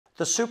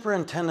The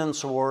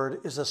Superintendent's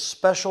Award is a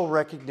special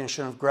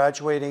recognition of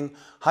graduating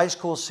high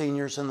school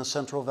seniors in the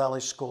Central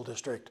Valley School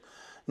District.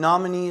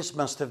 Nominees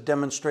must have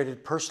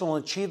demonstrated personal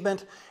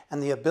achievement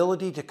and the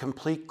ability to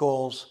complete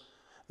goals.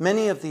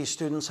 Many of these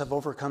students have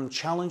overcome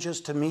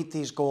challenges to meet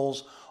these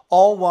goals,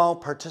 all while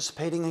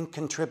participating and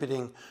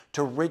contributing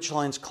to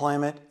Ridgeline's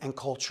climate and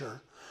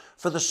culture.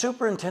 For the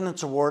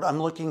Superintendent's Award, I'm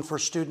looking for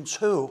students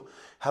who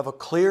have a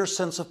clear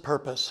sense of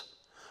purpose,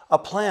 a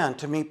plan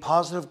to meet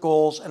positive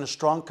goals, and a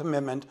strong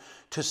commitment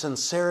to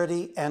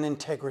sincerity and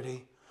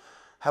integrity.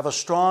 Have a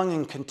strong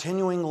and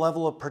continuing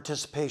level of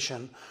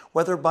participation,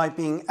 whether by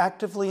being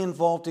actively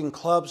involved in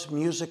clubs,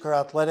 music, or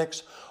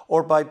athletics,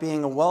 or by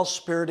being a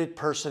well-spirited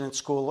person in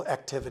school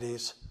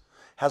activities.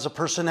 Has a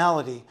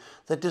personality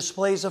that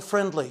displays a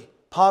friendly,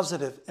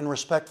 positive, and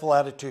respectful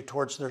attitude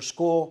towards their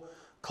school,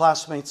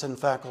 classmates, and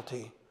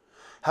faculty.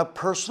 Have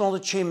personal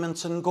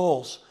achievements and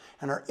goals,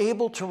 and are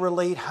able to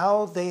relate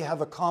how they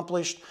have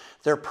accomplished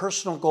their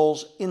personal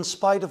goals in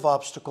spite of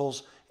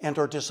obstacles and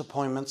or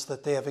disappointments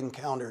that they have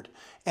encountered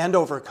and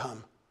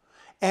overcome,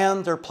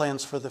 and their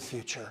plans for the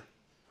future.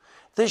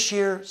 This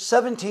year,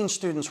 17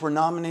 students were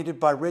nominated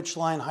by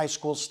Ridgeline High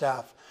School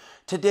staff.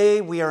 Today,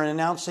 we are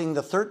announcing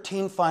the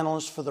 13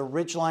 finalists for the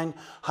Ridgeline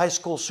High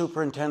School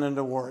Superintendent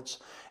Awards.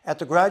 At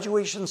the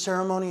graduation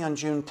ceremony on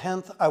June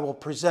 10th, I will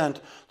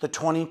present the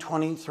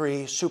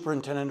 2023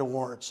 Superintendent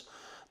Awards.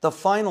 The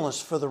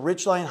finalists for the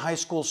Ridgeline High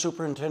School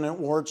Superintendent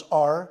Awards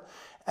are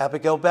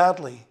Abigail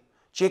Badley,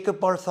 Jacob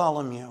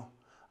Bartholomew,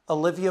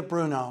 Olivia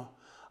Bruno,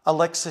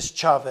 Alexis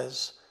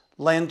Chavez,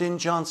 Landon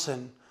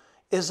Johnson,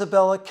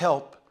 Isabella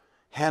Kelp,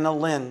 Hannah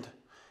Lind,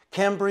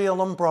 Cambria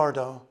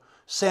Lombardo,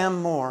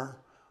 Sam Moore,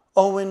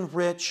 Owen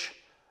Rich,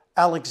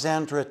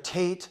 Alexandra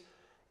Tate,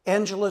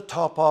 Angela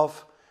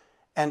Topov,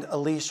 and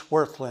Elise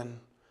Worthlin.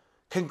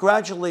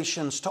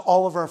 Congratulations to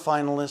all of our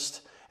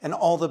finalists and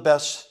all the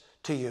best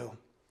to you.